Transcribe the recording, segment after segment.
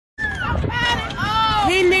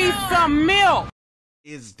some milk.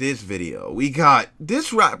 Is this video? We got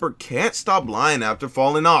this rapper can't stop lying after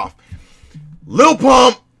falling off. Lil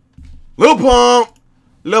Pump, Lil Pump,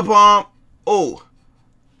 Lil Pump. Oh,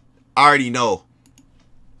 I already know.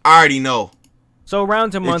 So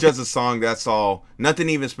around a month. It's just a song. That's all. Nothing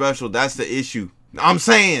even special. That's the issue. I'm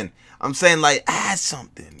saying like add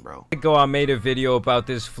something, bro. Ago, I made a video about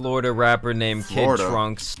this Florida rapper named Kid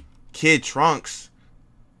Trunks. Kid Trunks.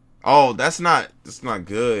 Oh, that's not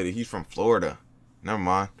good. He's from Florida. Never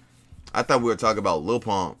mind. I thought we were talking about Lil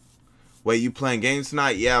Pump. Wait, you playing games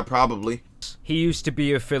tonight? Yeah, probably. He used to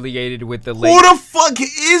be affiliated with the Who the fuck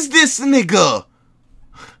is this nigga?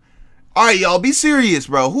 Alright, y'all, be serious,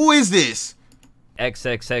 bro. Who is this?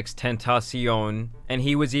 XXX Tentacion, and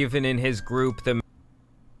he was even in his group, the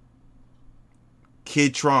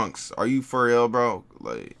Kid Trunks. Are you for real, bro?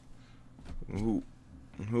 Like, who,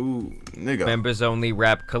 nigga? Members Only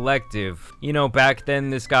Rap Collective. You know, back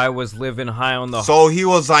then, this guy was living high on the... So he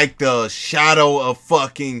was like the shadow of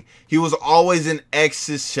fucking... He was always in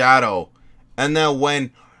X's shadow. And then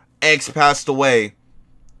when X passed away,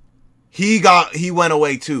 he went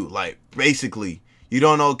away too. Like, basically. You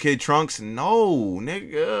don't know Kid Trunks? No,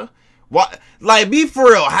 nigga. What? Like, be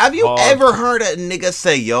for real. Have you ever heard a nigga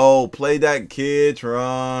say, yo, play that Kid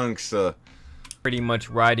Trunks? Pretty much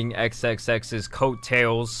riding XXX's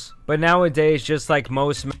coattails. But nowadays, just like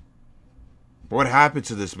most... What happened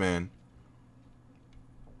to this man?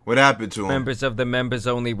 What happened to him? Members of the Members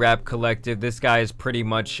Only Rap Collective, this guy is pretty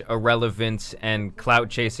much irrelevant and clout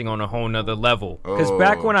chasing on a whole nother level. Because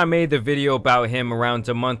back when I made the video about him around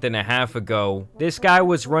a month and a half ago, this guy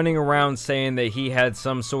was running around saying that he had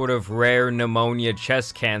some sort of rare pneumonia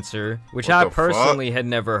chest cancer, which I personally had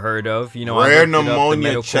never heard of. You know, rare I looked it up, the pneumonia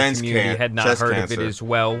medical chest community had not heard of it as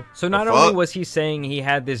well. So not only was he saying he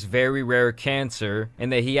had this very rare cancer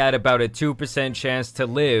and that he had about a 2% chance to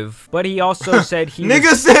live, but he also said he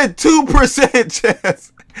nigga said 2%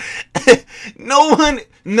 chance.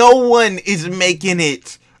 no one is making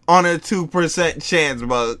it on a 2% chance,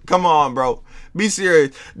 bro. Come on, bro. Be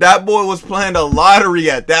serious. That boy was playing the lottery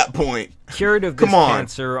at that point. Cured of this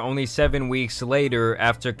cancer only 7 weeks later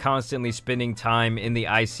after constantly spending time in the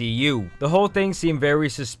ICU. The whole thing seemed very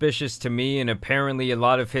suspicious to me and apparently a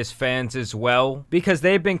lot of his fans as well, because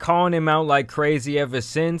they've been calling him out like crazy ever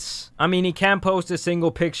since. I mean, he can't post a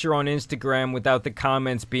single picture on Instagram without the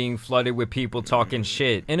comments being flooded with people talking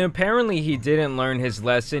shit. And apparently he didn't learn his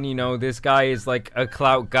lesson. You know, this guy is like a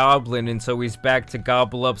clout goblin, and so he's back to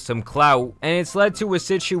gobble up some clout. And it's led to a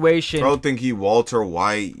situation... Bro, think he Walter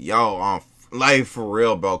White? Yo, like, for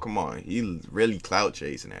real, bro, come on. He really clout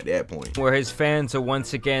chasing at that point. Where his fans are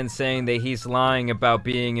once again saying that he's lying about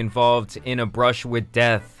being involved in a brush with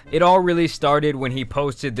death. It all really started when he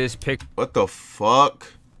posted this pic. What the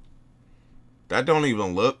fuck? That don't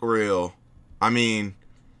even look real. I mean,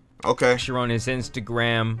 okay. On his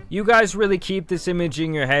Instagram. You guys really keep this image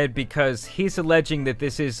in your head because he's alleging that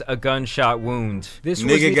this is a gunshot wound. This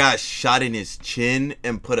nigga got shot in his chin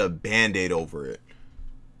and put a band-aid over it.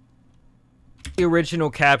 The original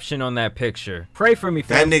caption on that picture. Pray for me,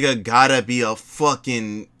 fam. That nigga gotta be a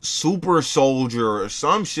fucking super soldier or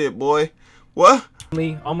some shit, boy. What?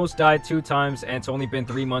 Almost died 2 times, and it's only been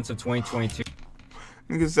 3 months of 2022.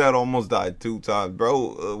 Nigga said almost died 2 times,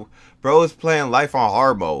 bro. Bro is playing life on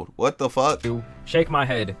hard mode. What the fuck? Shake my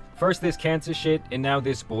head. First this cancer shit, and now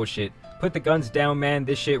this bullshit. Put the guns down, man.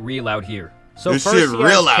 This shit real out here. So this first shit he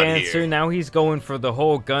real has out cancer, here. Now he's going for the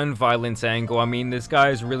whole gun violence angle. I mean, this guy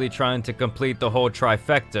is really trying to complete the whole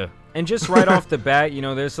trifecta. And just right off the bat, you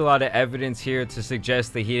know, there's a lot of evidence here to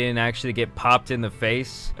suggest that he didn't actually get popped in the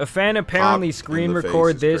face. A fan apparently screen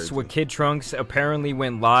recorded this where Kid Trunks apparently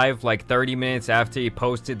went live like 30 minutes after he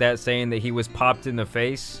posted that saying that he was popped in the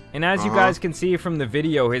face. And as you guys can see from the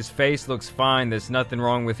video, his face looks fine. There's nothing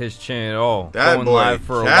wrong with his chin at all. That going boy live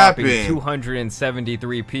for a whopping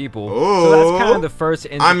 273 people. Ooh. So that's kind of the first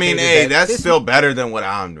indicator. I mean, hey, that's still better than what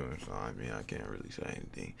I'm doing. So I mean, I can't really say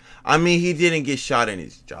anything. I mean, he didn't get shot in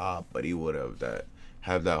his job, but he would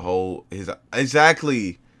have that whole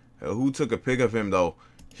exactly. Who took a pic of him though?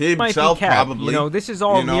 Himself probably. You know, this is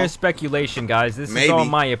all mere speculation, guys. This is all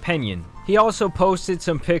my opinion. He also posted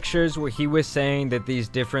some pictures where he was saying that these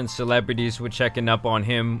different celebrities were checking up on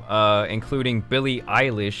him, including Billie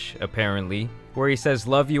Eilish, apparently. Where he says,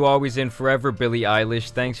 "Love you always and forever, Billie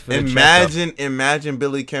Eilish. Thanks for the checkup." Imagine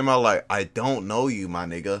Billie came out like, "I don't know you, my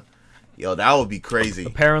nigga." Yo, that would be crazy.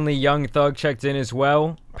 Apparently, Young Thug checked in as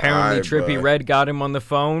well. Apparently, Trippie Redd got him on the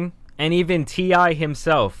phone. And even T.I.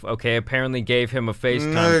 himself, okay, apparently gave him a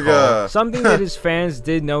FaceTime call. Something that his fans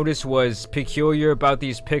did notice was peculiar about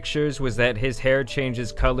these pictures was that his hair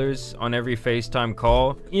changes colors on every FaceTime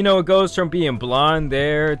call. You know, it goes from being blonde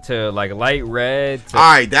there to like light red.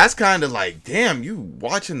 Alright, that's kind of like, damn, you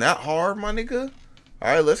watching that hard, my nigga?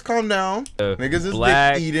 Alright, let's calm down. Niggas is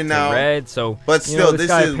black eating to now. Red, so, but still, this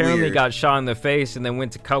guy apparently got shot in the face and then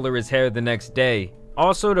went to color his hair the next day.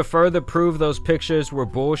 Also, to further prove those pictures were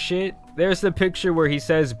bullshit, there's the picture where he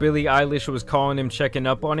says Billie Eilish was calling him, checking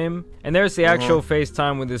up on him. And there's the actual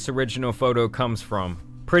FaceTime where this original photo comes from.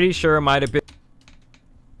 Pretty sure it might have been...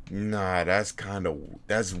 Nah,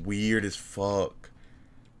 that's weird as fuck.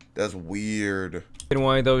 That's weird. In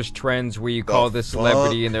one of those trends where you call the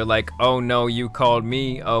celebrity and they're like, oh no, you called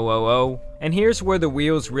me, oh. And here's where the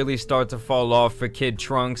wheels really start to fall off for Kid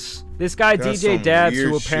Trunks. This guy DJ Dabs,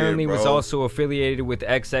 who apparently was also affiliated with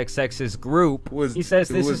XXX's group, he says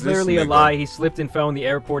this is literally a lie. He slipped and fell in the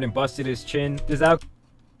airport and busted his chin.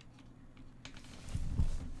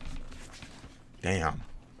 Damn.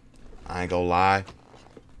 I ain't gonna lie.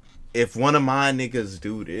 If one of my niggas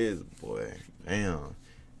do this, boy, damn.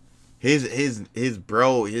 His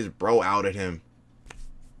bro outed him.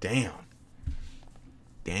 Damn.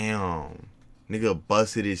 Nigga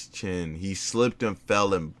busted his chin. He slipped and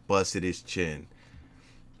fell and busted his chin.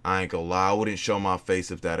 I ain't gonna lie. I wouldn't show my face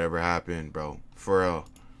if that ever happened, bro. For real.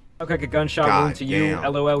 Look like a gunshot wound to you.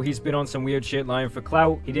 LOL, he's been on some weird shit lying for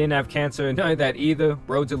clout. He didn't have cancer, none of that either.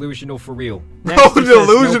 Bro delusional for real. Next, Bro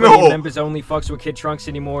delusional. Nobody members only fucks with Kid Trunks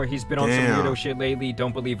anymore. He's been on some weirdo shit lately.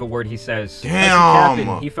 Don't believe a word he says.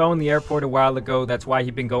 Damn. He fell in the airport a while ago. That's why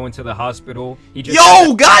he been going to the hospital. He just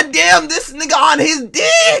goddamn, this nigga on his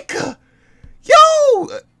dick. Yo,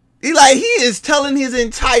 he is telling his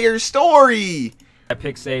entire story. That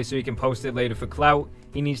pic saved so he can post it later for clout.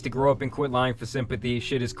 He needs to grow up and quit lying for sympathy.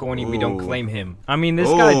 Shit is corny. We don't claim him. I mean, this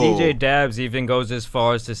guy DJ Dabs even goes as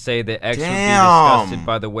far as to say that X would be disgusted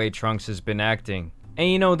by the way Trunks has been acting. And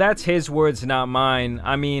you know, that's his words, not mine.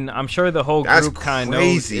 I mean, I'm sure the whole group kind of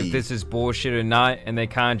knows if this is bullshit or not, and they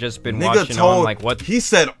kind of just been watching on like what he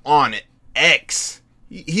said on X.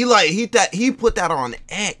 He put that on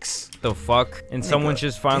X. The fuck? And someone's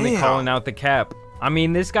just finally calling out the cap. I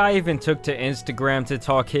mean, this guy even took to Instagram to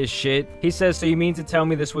talk his shit. He says, so you mean to tell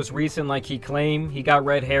me this was recent like he claimed? He got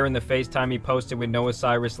red hair in the FaceTime he posted with Noah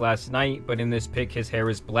Cyrus last night, but in this pic his hair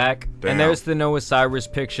is black. And there's the Noah Cyrus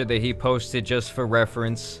picture that he posted just for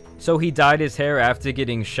reference. So he dyed his hair after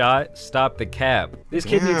getting shot? Stop the cap. This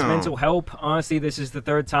kid needs mental help. Honestly, this is the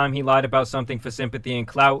third time he lied about something for sympathy and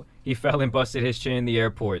clout. He fell and busted his chin in the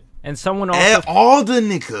airport. And someone also... And all the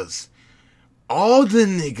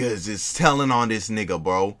niggas is telling on this nigga,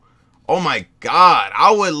 bro. Oh my god,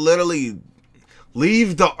 I would literally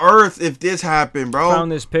leave the earth if this happened, bro.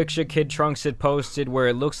 Found this picture Kid Trunks had posted where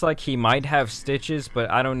it looks like he might have stitches, but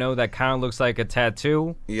I don't know, that kind of looks like a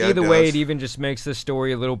tattoo. Yeah, either way, it even just makes the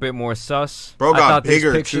story a little bit more sus. Bro got I thought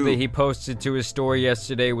bigger this picture too. That he posted to his story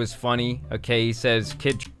yesterday was funny. Okay, he says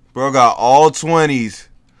Bro got all 20s.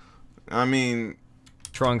 I mean,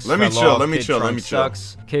 Trunks let me chill.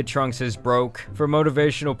 Kid Trunks is broke for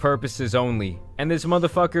motivational purposes only. And this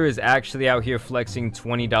motherfucker is actually out here flexing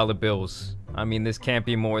 $20 bills. I mean, this can't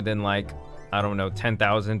be more than like, I don't know,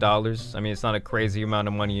 $10,000. I mean, it's not a crazy amount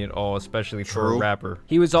of money at all, especially for a rapper.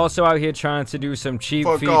 He was also out here trying to do some cheap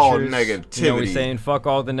features. All negativity. You know, he's saying, fuck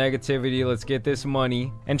all the negativity, let's get this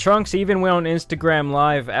money. And Trunks even went on Instagram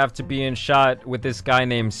Live after being shot with this guy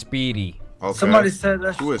named Speedy. Okay. Somebody said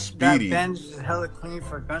that bandage is hella clean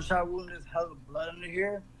for a gunshot wound. There's hella blood under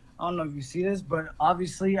here. I don't know if you see this, but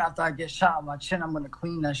obviously after I get shot on my chin, I'm gonna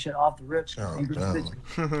clean that shit off the rips.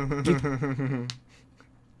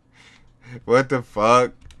 What the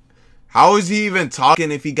fuck? How is he even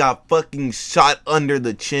talking if he got fucking shot under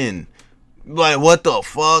the chin? Like, what the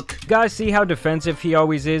fuck? You guys see how defensive he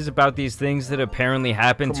always is about these things that apparently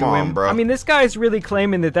happened to him? Bro. I mean, this guy's really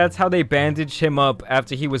claiming that that's how they bandaged him up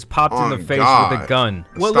after he was popped in the face with a gun.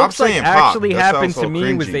 What looks like actually happened to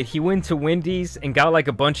me was that he went to Wendy's and got like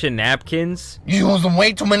a bunch of napkins. You using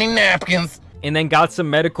way too many napkins. And then got some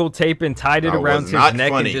medical tape and tied it around his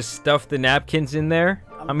neck and just stuffed the napkins in there.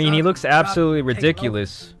 I mean, he looks absolutely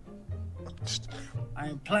ridiculous. I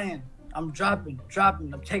ain't playing. I'm dropping.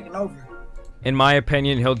 I'm taking over. In my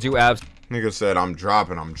opinion, he'll do Nigga said, I'm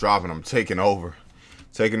dropping, I'm taking over.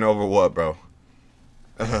 Taking over what, bro?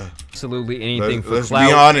 absolutely anything for let's clout,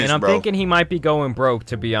 be honest, and I'm bro. thinking he might be going broke,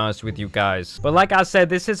 to be honest with you guys. But like I said,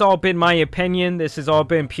 this has all been my opinion. This has all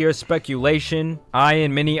been pure speculation. I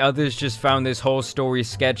and many others just found this whole story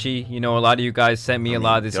sketchy. You know, a lot of you guys sent me a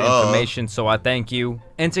lot of this information, so I thank you.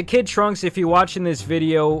 And to Kid Trunks, if you're watching this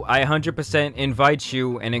video, I 100% invite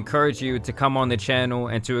you and encourage you to come on the channel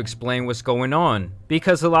and to explain what's going on,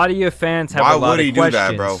 because a lot of your fans have a lot of questions. Why would he do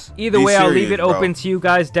that, bro? Either way, I'll leave it open to you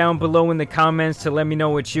guys down below in the comments to let me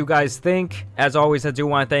know what you guys think. As always, I do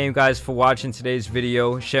want to thank you guys for watching today's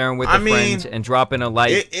video, sharing with a friend, and dropping a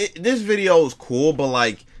like. This video is cool, but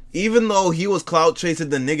like, even though he was clout chasing,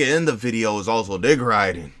 the nigga in the video is also dick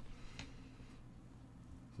riding.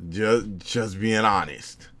 Just being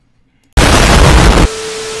honest.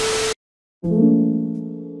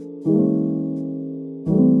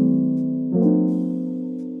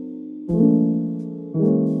 You